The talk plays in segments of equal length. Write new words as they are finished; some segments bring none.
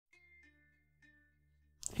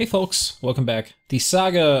Hey folks, welcome back. The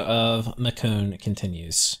saga of Mekone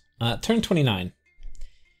continues. Turn 29.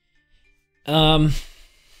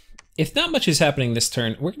 If not much is happening this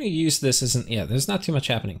turn, we're gonna use this as an... Yeah, there's not too much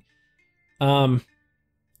happening. The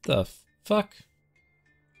fuck?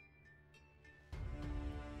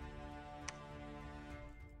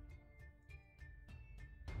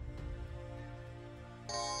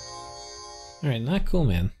 Alright, not cool,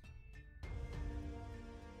 man.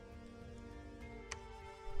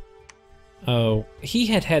 Oh, he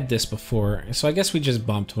had this before, so I guess we just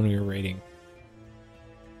bumped when we were raiding.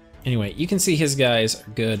 Anyway, you can see his guys are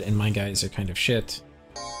good and my guys are kind of shit.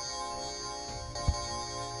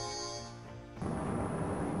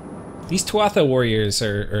 These Tuatha warriors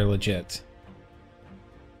are legit.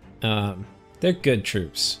 They're good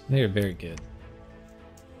troops. They are very good.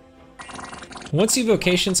 Once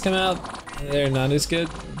evocations come out, they're not as good,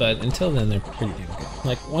 but until then they're pretty damn good.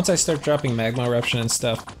 Like, once I start dropping magma eruption and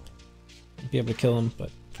stuff, I'll be able to kill them, but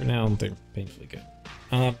for now they're painfully good.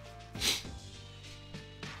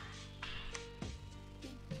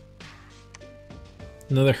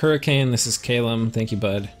 Another hurricane. This is caelum. Thank you,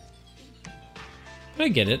 bud. But I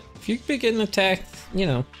get it. If you're getting attacked, you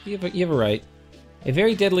know, you have a right. A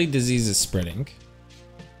very deadly disease is spreading.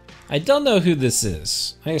 I don't know who this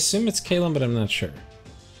is. I assume it's caelum, but I'm not sure.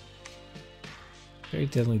 Very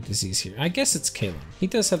deadly disease here. I guess it's caelum. He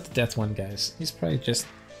does have the death one, guys. He's probably just,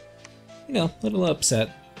 you know, a little upset.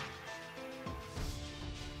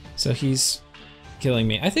 So he's killing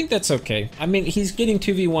me. I think that's okay. I mean, he's getting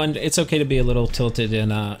 2v1'd. It's okay to be a little tilted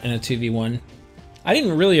in a 2v1. I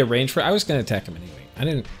didn't really arrange for it. I was going to attack him anyway. I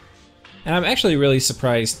didn't. And I'm actually really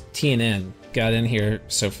surprised TNN got in here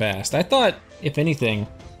so fast. I thought, if anything,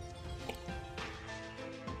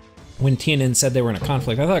 when TNN said they were in a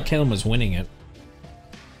conflict, I thought caelum was winning it.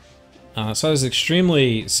 So I was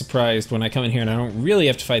extremely surprised when I come in here and I don't really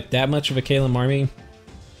have to fight that much of a caelum army.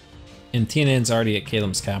 And TNN's already at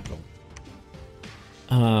caelum's capital.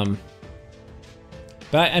 But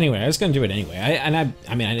anyway, I was going to do it anyway. I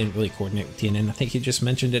mean, I didn't really coordinate with TNN. I think he just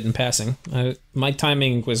mentioned it in passing. My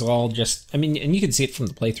timing was all just... I mean, and you can see it from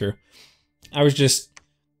the playthrough. I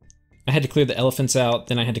had to clear the elephants out,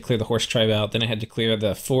 then I had to clear the horse tribe out, then I had to clear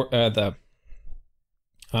the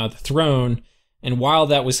throne. And while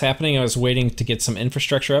that was happening, I was waiting to get some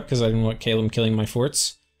infrastructure up because I didn't want caelum killing my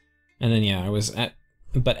forts. And then, yeah,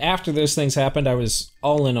 but after those things happened, I was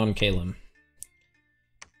all in on caelum.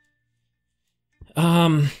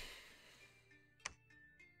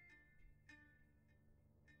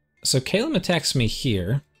 So caelum attacks me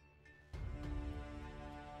here.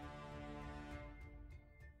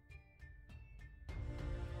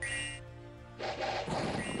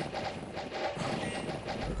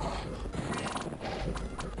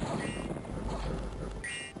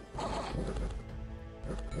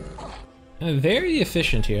 Very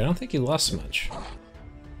efficient here. I don't think he lost much.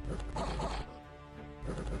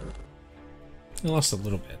 He lost a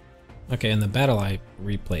little bit. Okay, in the battle I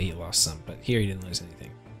replay he lost some, but here he didn't lose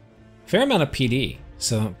anything. Fair amount of PD,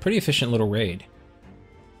 so pretty efficient little raid.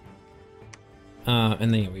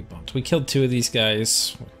 And then yeah, we bumped. We killed 2 of these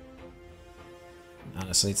guys.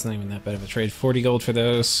 Honestly, it's not even that bad of a trade. 40 gold for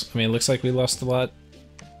those. I mean, it looks like we lost a lot,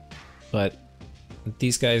 but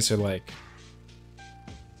these guys are like...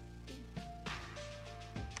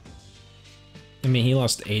 I mean, he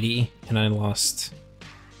lost 80, and I lost...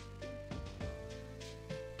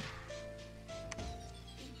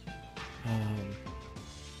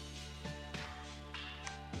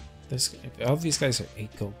 all these guys are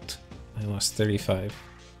 8 gold. I lost 35.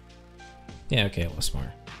 Yeah, okay, I lost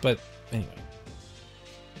more. But, anyway.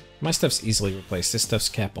 My stuff's easily replaced. This stuff's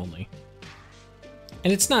cap only.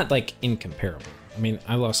 And it's not, like, incomparable. I mean,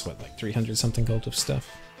 I lost, what, like 300 something gold of stuff?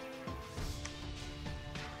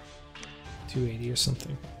 280 or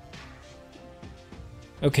something.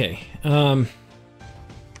 Okay,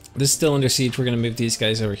 this is still under siege. We're gonna move these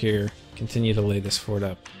guys over here, continue to lay this fort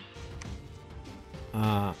up.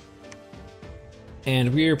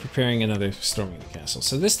 And we're preparing another storming the castle.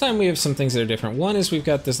 So this time we have some things that are different. One is we've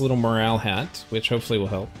got this little morale hat, which hopefully will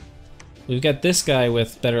help. We've got this guy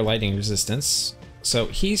with better lightning resistance. So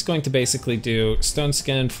he's going to basically do stone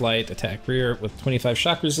skin, flight, attack rear with 25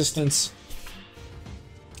 shock resistance.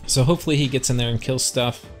 So hopefully he gets in there and kills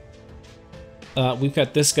stuff. We've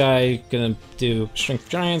got this guy gonna do strength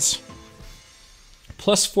giants.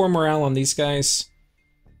 Plus 4 morale on these guys.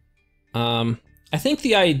 I think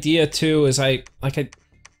the idea too is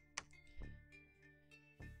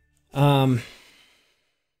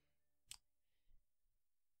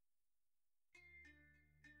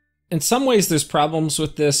in some ways there's problems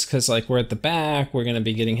with this, because like we're at the back, we're going to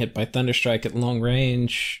be getting hit by Thunderstrike at long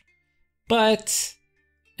range. But,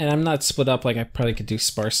 and I'm not split up, like I probably could do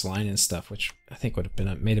sparse line and stuff, which I think would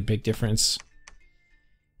have made a big difference.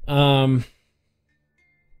 And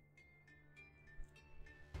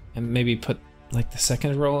maybe put like the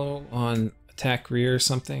second row on attack rear or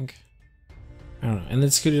something. I don't know. And then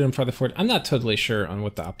scooted him farther forward. I'm not totally sure on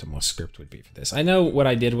what the optimal script would be for this. I know what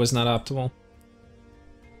I did was not optimal.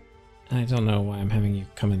 I don't know why I'm having you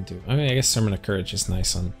come and do. I mean, I guess Sermon of Courage is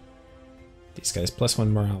nice on these guys.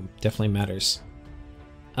 +1 morale definitely matters.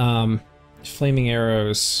 Flaming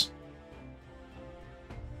arrows.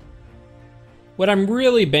 What I'm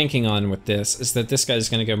really banking on with this is that this guy's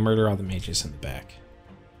going to go murder all the mages in the back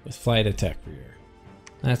with flight attack rear.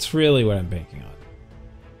 That's really what I'm banking on.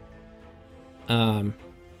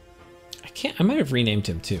 I might have renamed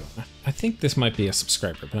him too. I think this might be a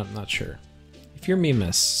subscriber, but I'm not sure. If you're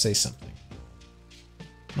Mimus, say something.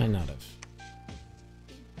 Might not have.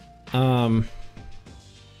 I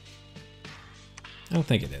don't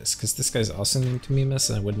think it is, because this guy's also named Mimus,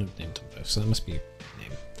 and I wouldn't have named him both, so that must be a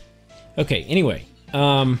name. Okay, anyway.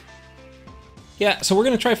 Yeah, so we're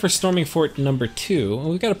going to try for Storming Fort number 2.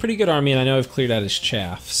 We've got a pretty good army, and I know I've cleared out his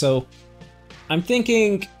chaff. So I'm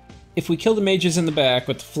thinking if we kill the mages in the back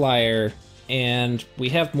with the flyer, and we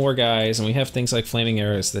have more guys, and we have things like flaming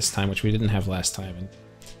arrows this time, which we didn't have last time. And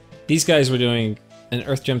these guys were doing an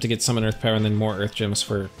earth gem to get summon earth power, and then more earth gems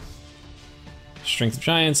for Strength of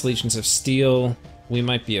Giants, Legions of Steel. We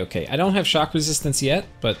might be okay. I don't have shock resistance yet,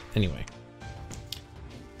 but anyway.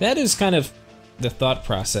 That is kind of the thought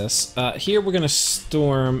process. Here we're gonna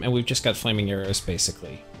storm, and we've just got flaming arrows,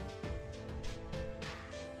 basically.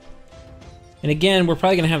 And again, we're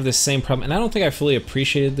probably gonna have this same problem, and I don't think I fully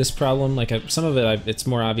appreciated this problem. Like, some of it, it's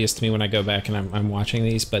more obvious to me when I go back and I'm watching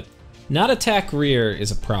these, but not attack rear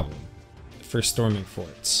is a problem for storming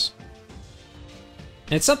forts.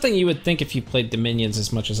 And it's something you would think if you played Dominions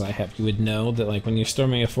as much as I have, you would know that like when you're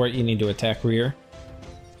storming a fort, you need to attack rear.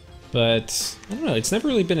 But, I don't know, it's never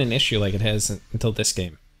really been an issue like it has until this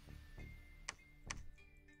game.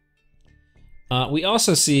 We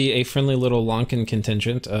also see a friendly little Lankan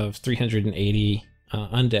contingent of 380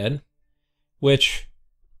 undead, which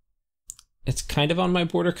it's kind of on my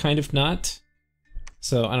border, kind of not.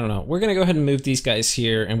 So, I don't know. We're going to go ahead and move these guys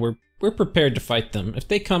here, and we're prepared to fight them. If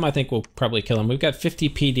they come, I think we'll probably kill them. We've got 50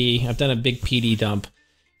 PD. I've done a big PD dump.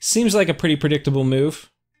 Seems like a pretty predictable move.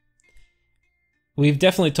 We've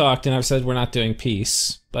definitely talked, and I've said we're not doing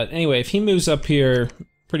peace. But anyway, if he moves up here,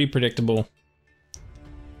 pretty predictable.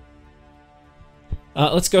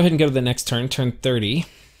 Let's go ahead and go to the next turn, turn 30.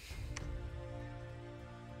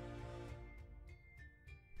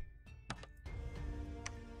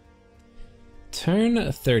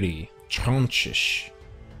 Turn 30. Tranchish.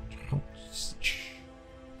 I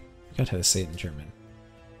forgot how to say it in German.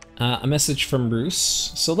 A message from Roos.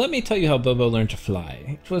 So let me tell you how Bobo learned to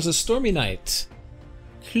fly. It was a stormy night,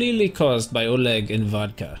 clearly caused by Oleg and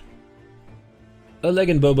vodka.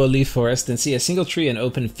 Oleg and Bobo leave forest and see a single tree in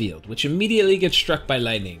open field, which immediately gets struck by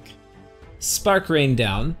lightning. Spark rain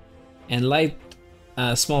down, and light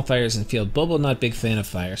small fires in field. Bobo not big fan of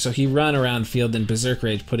fire, so he run around field in berserk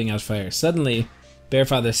rage putting out fire. Suddenly,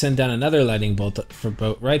 Bearfather send down another lightning bolt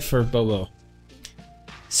right for Bobo.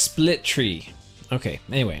 Split tree. Okay,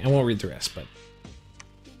 anyway, I won't read the rest, but...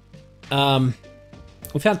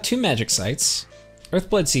 we found 2 magic sites.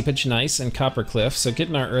 Earthblood Seepage, nice, and Copper Cliff, so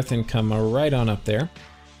getting our earth income right on up there.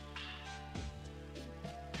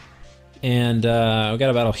 And we got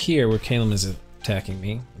a battle here where caelum is attacking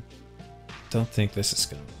me. Don't think this is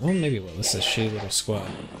gonna... Well, maybe it will. This is a shitty little squad.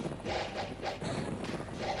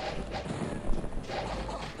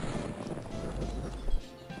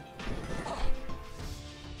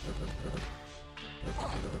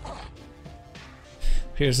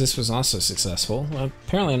 Appears this was also successful.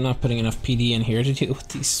 Apparently I'm not putting enough PD in here to deal with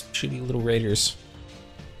these shitty little raiders.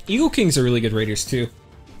 Eagle Kings are really good raiders too.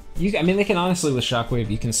 I mean, they can honestly, with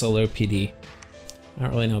Shockwave, you can solo PD. I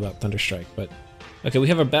don't really know about Thunderstrike, but... Okay, we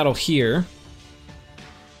have a battle here.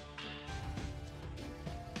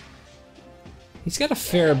 He's got a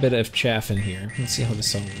fair bit of chaff in here. Let's see how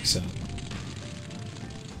this all works out.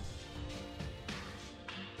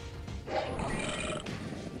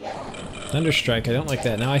 Thunderstrike, I don't like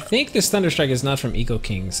that. Now, I think this Thunderstrike is not from Eco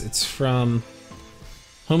Kings. It's from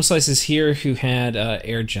Home Slices here who had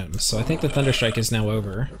air gems. So I think the Thunderstrike is now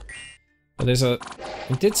over. But there's a...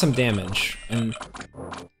 It did some damage, and...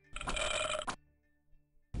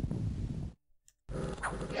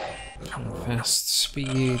 Fast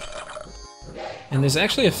speed... And there's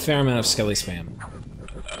actually a fair amount of Skelly spam.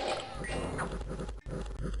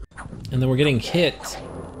 And then we're getting hit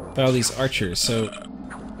by all these archers, so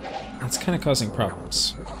that's kind of causing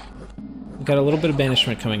problems. We've got a little bit of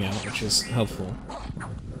banishment coming out, which is helpful.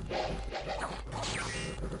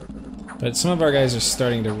 But some of our guys are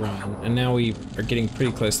starting to run, and now we are getting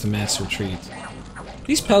pretty close to mass retreat.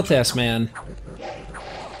 These Peltas, man,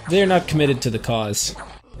 they're not committed to the cause.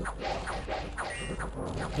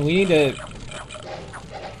 And we need to...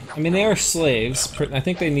 I mean, they are slaves. I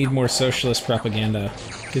think they need more socialist propaganda.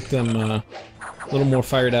 Get them a little more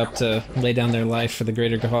fired up to lay down their life for the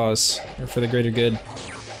greater cause, or for the greater good.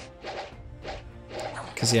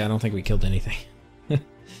 Because, yeah, I don't think we killed anything.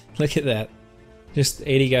 Look at that. Just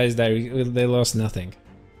 80 guys died. They lost nothing.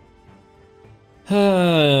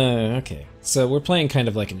 Okay. So we're playing kind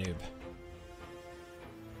of like a noob.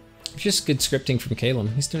 Just good scripting from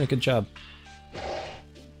caelum. He's doing a good job.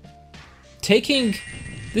 Taking...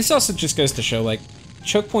 This also just goes to show, like,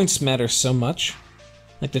 choke points matter so much.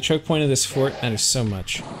 Like, the choke point of this fort matters so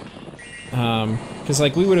much. Because,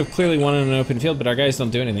 like, we would have clearly won in an open field, but our guys don't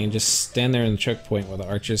do anything. Just stand there in the choke point while the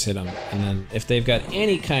archers hit them. And then, if they've got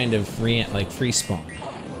any kind of free spawn,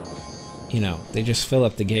 you know, they just fill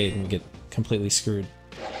up the gate and get completely screwed.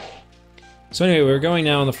 So anyway, we're going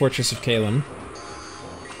now in the Fortress of caelum.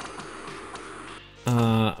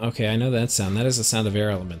 Okay, I know that sound. That is the sound of air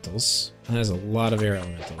elementals. That is a lot of air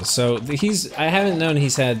elementals. So, I haven't known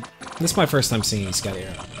he's had... This is my first time seeing he's got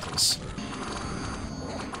air elementals.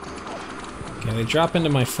 Okay, they drop into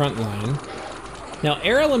my front line. Now,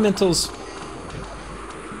 air elementals...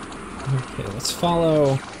 Okay, let's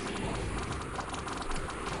follow...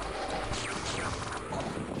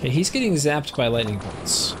 Okay, he's getting zapped by lightning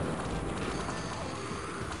bolts.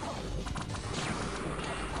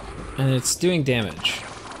 And it's doing damage.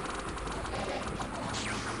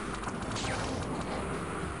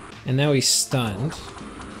 And now he's stunned.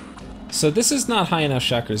 So this is not high enough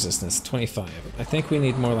shock resistance, 25. I think we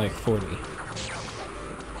need more like 40.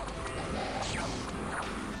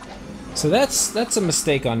 So that's a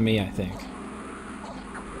mistake on me, I think.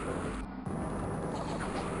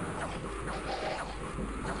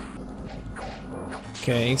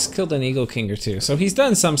 Okay, he's killed an Eagle King or two. So he's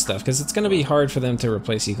done some stuff, because it's going to be hard for them to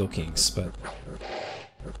replace Eagle Kings, but...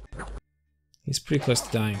 He's pretty close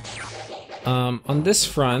to dying. On this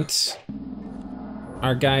front,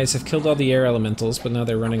 our guys have killed all the air elementals, but now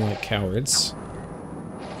they're running like cowards.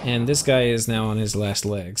 And this guy is now on his last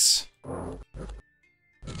legs.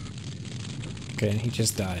 Okay, he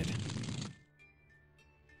just died.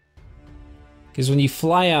 Because when you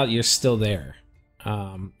fly out, you're still there.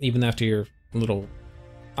 Even after your little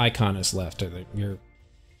icon is left, or you're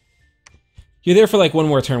there for like one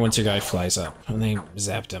more turn once your guy flies up, and they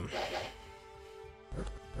zapped him.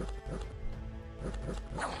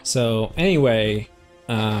 So anyway,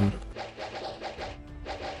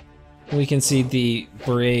 we can see the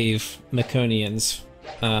brave Mekonians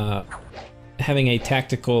having a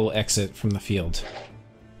tactical exit from the field.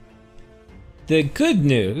 The good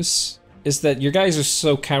news is that your guys are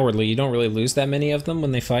so cowardly, you don't really lose that many of them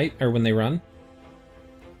when they fight, or when they run.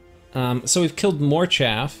 So we've killed more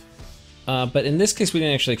chaff, but in this case we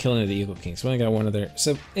didn't actually kill any of the Eagle Kings. We only got one of their...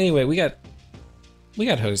 So anyway, we got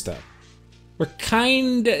hosed up. We're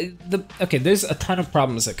okay, there's a ton of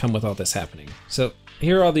problems that come with all this happening. So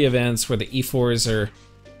here are all the events where the E4s are...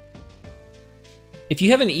 If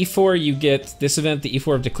you have an E4, you get this event, the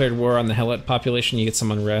E4 of declared war on the Helot population, you get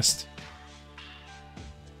some unrest.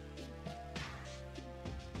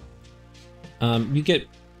 You get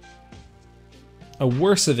a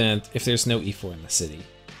worse event if there's no E4 in the city.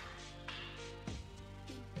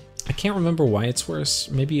 I can't remember why it's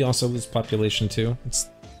worse. Maybe you also lose population too.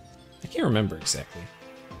 I can't remember exactly.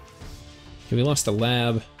 Okay, we lost a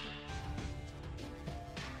lab.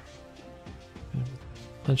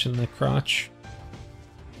 Punch in the crotch.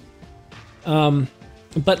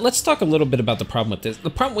 But let's talk a little bit about the problem with this. The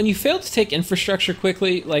problem, when you fail to take infrastructure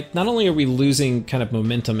quickly, like, not only are we losing kind of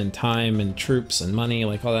momentum and time and troops and money,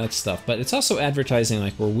 like all that stuff, but it's also advertising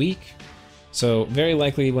like we're weak. So very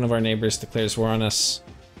likely one of our neighbors declares war on us.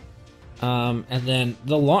 And then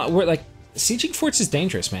we're like, sieging forts is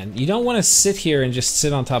dangerous, man. You don't want to sit here and just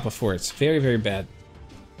sit on top of forts. Very, very bad.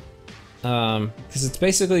 Because it's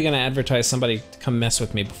basically going to advertise somebody to come mess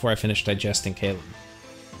with me before I finish digesting caelum.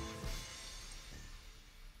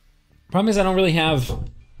 Problem is I don't really have...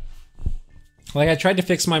 Like, I tried to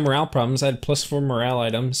fix my morale problems. I had +4 morale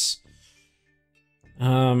items.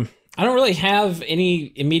 I don't really have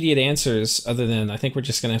any immediate answers other than I think we're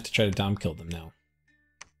just going to have to try to dom kill them now.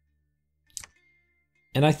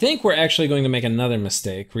 And I think we're actually going to make another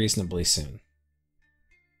mistake reasonably soon.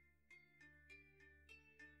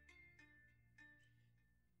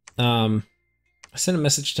 I sent a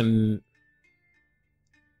message to...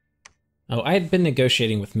 Oh, I had been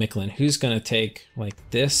negotiating with Mekone, who's gonna take, like,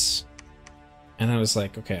 this, and I was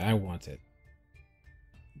like, okay, I want it.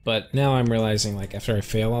 But now I'm realizing, like, after I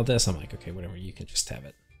fail all this, I'm like, okay, whatever, you can just have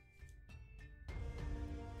it.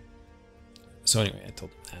 So anyway, I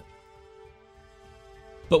told him that.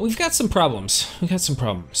 But we've got some problems.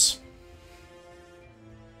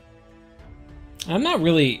 I'm not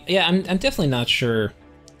really... Yeah, I'm definitely not sure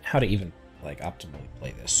how to even, like, optimally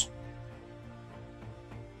play this.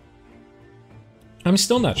 I'm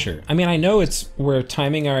still not sure. I mean, I know we're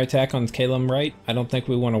timing our attack on caelum right. I don't think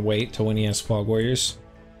we want to wait till when he has Fog Warriors.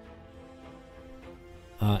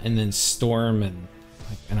 And then Storm and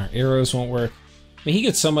our arrows won't work. I mean, he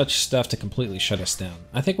gets so much stuff to completely shut us down.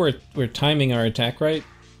 I think we're timing our attack right,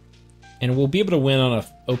 and we'll be able to win on an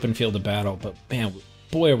open field of battle, but man,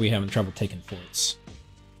 boy are we having trouble taking forts.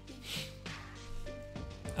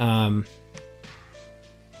 I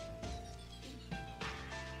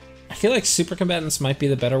feel like super combatants might be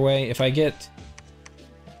the better way. If I get...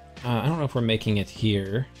 I don't know if we're making it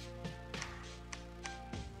here.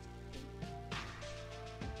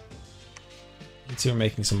 Let's see, we're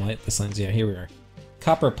making some lightless lines. Yeah, here we are.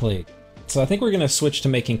 Copper plate. So I think we're going to switch to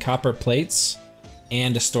making copper plates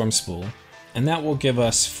and a storm spool. And that will give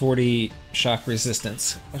us 40 shock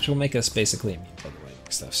resistance, which will make us basically immune to the lightning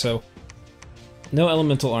stuff. So, no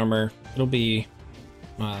elemental armor. It'll be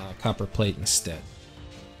copper plate instead.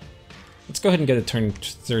 Let's go ahead and go to turn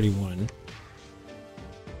 31.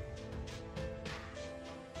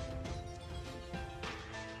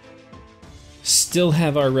 Still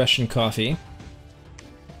have our Russian coffee.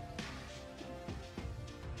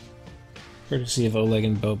 Courtesy of Oleg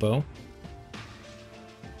and Bobo.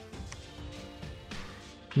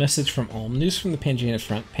 Message from Ulm. News from the Pangea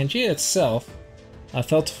front. Pangea itself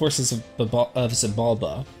fell to forces of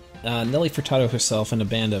Zabalba. Nelly Furtado herself and a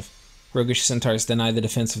band of roguish centaurs deny the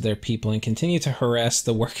defense of their people and continue to harass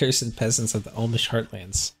the workers and peasants of the Ulmish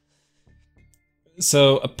heartlands.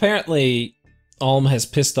 So apparently Ulm has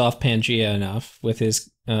pissed off Pangea enough with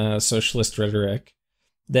his socialist rhetoric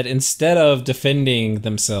that instead of defending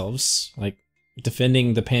themselves, like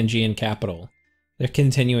defending the Pangean capital, they're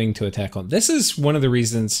continuing to attack on. This is one of the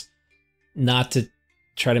reasons not to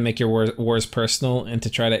try to make your wars personal and to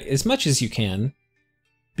try to, as much as you can,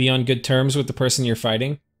 be on good terms with the person you're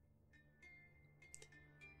fighting.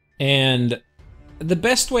 And the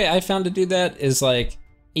best way I found to do that is, like,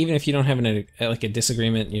 even if you don't have a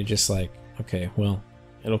disagreement, you're just like, okay, well,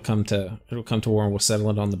 it'll come to war and we'll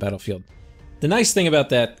settle it on the battlefield. The nice thing about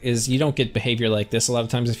that is you don't get behavior like this a lot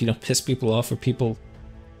of times if you don't piss people off, or people...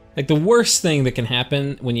 Like, the worst thing that can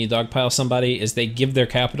happen when you dogpile somebody is they give their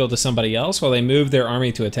capital to somebody else while they move their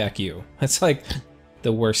army to attack you. That's, like,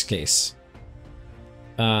 the worst case.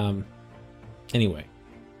 Anyway.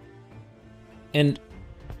 And...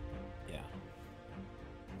 yeah.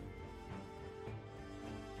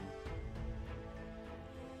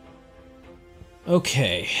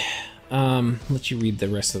 Okay. Let you read the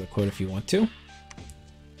rest of the quote if you want to.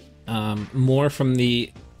 More from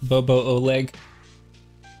the Bobo Oleg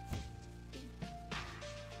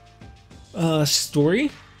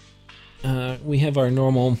story. We have our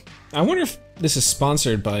normal... I wonder if this is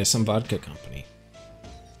sponsored by some vodka company.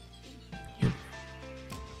 Here.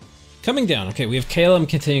 Coming down. Okay, we have caelum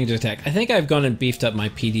continuing to attack. I think I've gone and beefed up my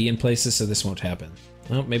PD in places, so this won't happen.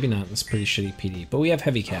 Well, maybe not. It's pretty shitty PD. But we have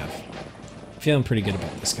heavy cav. Feeling pretty good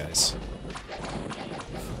about this, guys.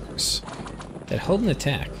 That hold an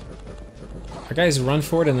attack. Our guys run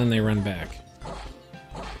forward and then they run back.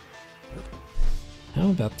 How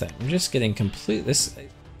about that? I'm just getting complete... This...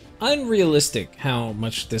 Unrealistic how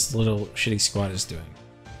much this little shitty squad is doing.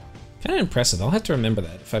 Kind of impressive. I'll have to remember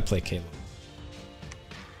that if I play caelum.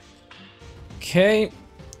 Okay.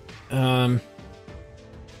 Some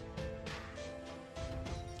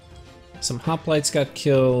hoplites got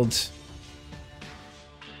killed.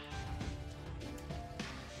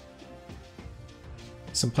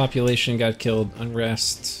 Some population got killed.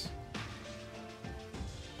 Unrest.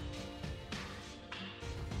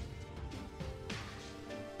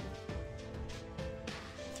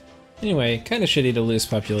 Anyway, kind of shitty to lose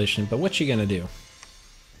population, but what you gonna do?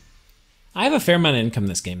 I have a fair amount of income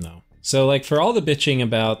this game, though. So, like, for all the bitching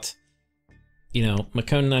about, you know,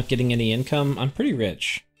 Mekone not getting any income, I'm pretty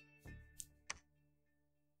rich.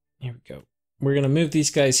 Here we go. We're gonna move these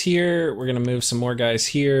guys here. We're gonna move some more guys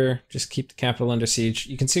here. Just keep the capital under siege.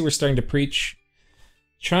 You can see we're starting to preach.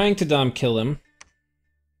 Trying to dom kill him.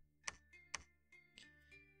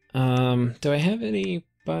 Do I have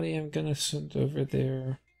anybody I'm gonna send over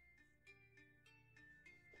there?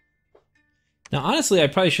 Now, honestly, I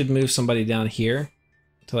probably should move somebody down here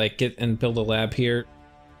to like get and build a lab here.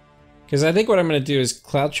 Because I think what I'm going to do is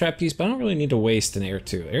cloud trap these, but I don't really need to waste an air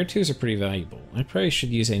 2. Air 2s are pretty valuable. I probably should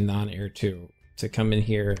use a non-air 2 to come in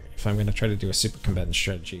here if I'm going to try to do a super combatant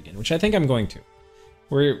strategy again, which I think I'm going to.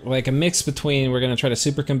 We're like a mix between we're going to try to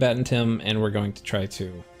super combatant him and we're going to try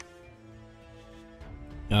to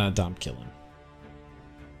dom kill him.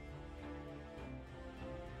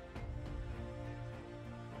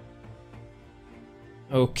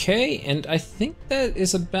 Okay, and I think that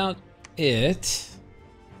is about it.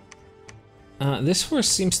 This horse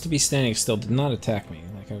seems to be standing still, did not attack me,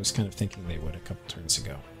 like I was kind of thinking they would a couple turns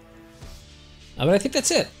ago. But I think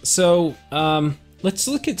that's it. So, let's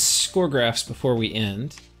look at score graphs before we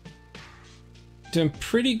end. Doing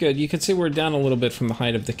pretty good. You can see we're down a little bit from the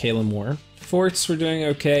height of the Caelum War. Forts, we're doing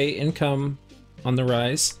okay. Income on the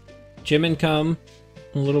rise. Gym income,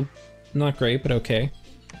 a little not great, but okay.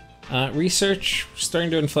 Research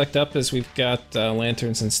starting to inflect up as we've got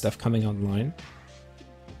lanterns and stuff coming online.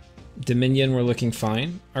 Dominion, we're looking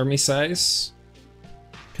fine. Army size,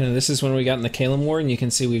 kind of this is when we got in the Caelum War, and you can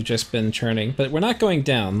see we've just been churning, but we're not going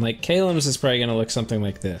down. Like, Caelum's is probably going to look something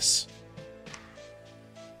like this.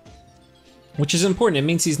 Which is important, it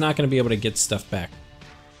means he's not going to be able to get stuff back.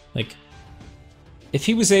 Like, if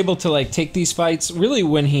he was able to, like, take these fights, really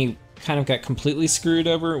when he kind of got completely screwed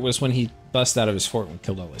over was when he bust out of his fort and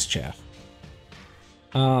killed all his chaff.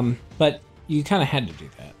 But you kind of had to do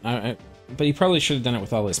that. But he probably should have done it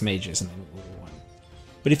with all his mages and then we would have won.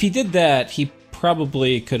 But if he did that, he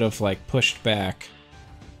probably could have like pushed back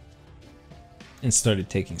and started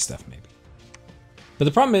taking stuff maybe. But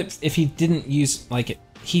the problem is if he didn't use like it,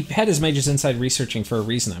 he had his mages inside researching for a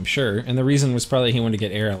reason, I'm sure, and the reason was probably he wanted to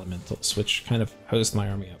get air elementals, which kind of hosed my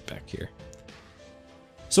army up back here.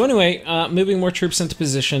 So anyway, moving more troops into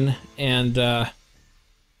position, and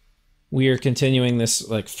we are continuing this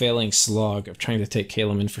like failing slog of trying to take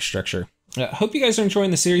Caelum infrastructure. Hope you guys are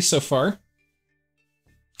enjoying the series so far.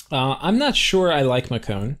 I'm not sure I like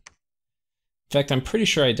Mekone. In fact, I'm pretty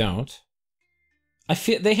sure I don't. I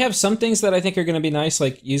feel they have some things that I think are going to be nice,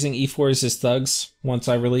 like using E4s as thugs once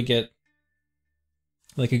I really get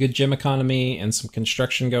like a good gym economy and some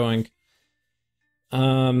construction going.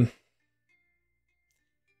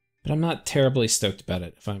 But I'm not terribly stoked about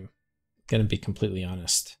it, if I'm going to be completely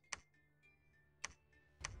honest.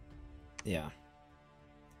 Yeah.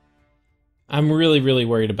 I'm really, really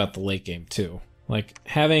worried about the late game, too. Like,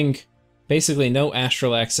 having basically no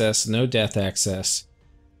astral access, no death access,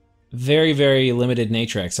 very, very limited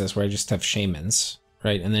nature access where I just have shamans,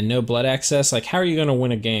 right? And then no blood access. Like, how are you going to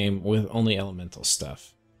win a game with only elemental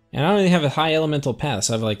stuff? And I don't even have a high elemental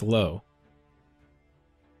pass, I have, like, low.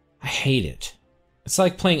 I hate it. It's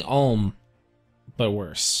like playing Ulm, but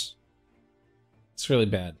worse. It's really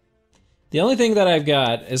bad. The only thing that I've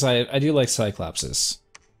got is I do like Cyclopses.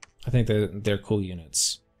 I think they're cool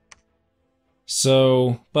units.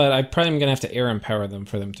 So, but I probably am gonna have to air empower them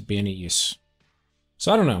for them to be any use.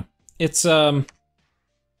 So I don't know. It's gonna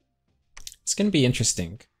be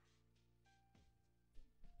interesting.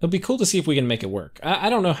 It'll be cool to see if we can make it work.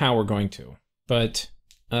 I don't know how we're going to, but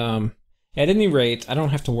at any rate, I don't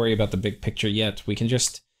have to worry about the big picture yet. We can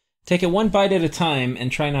just take it one bite at a time and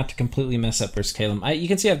try not to completely mess up versus Caelum. You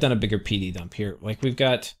can see I've done a bigger PD dump here. Like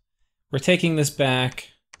we're taking this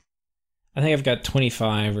back. I think I've got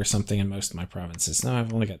 25 or something in most of my provinces. No,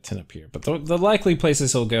 I've only got 10 up here. But the likely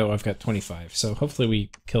places he'll go, I've got 25. So hopefully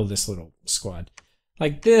we kill this little squad.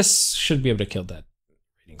 Like this should be able to kill that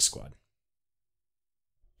raiding squad.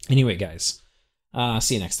 Anyway, guys,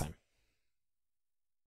 see you next time.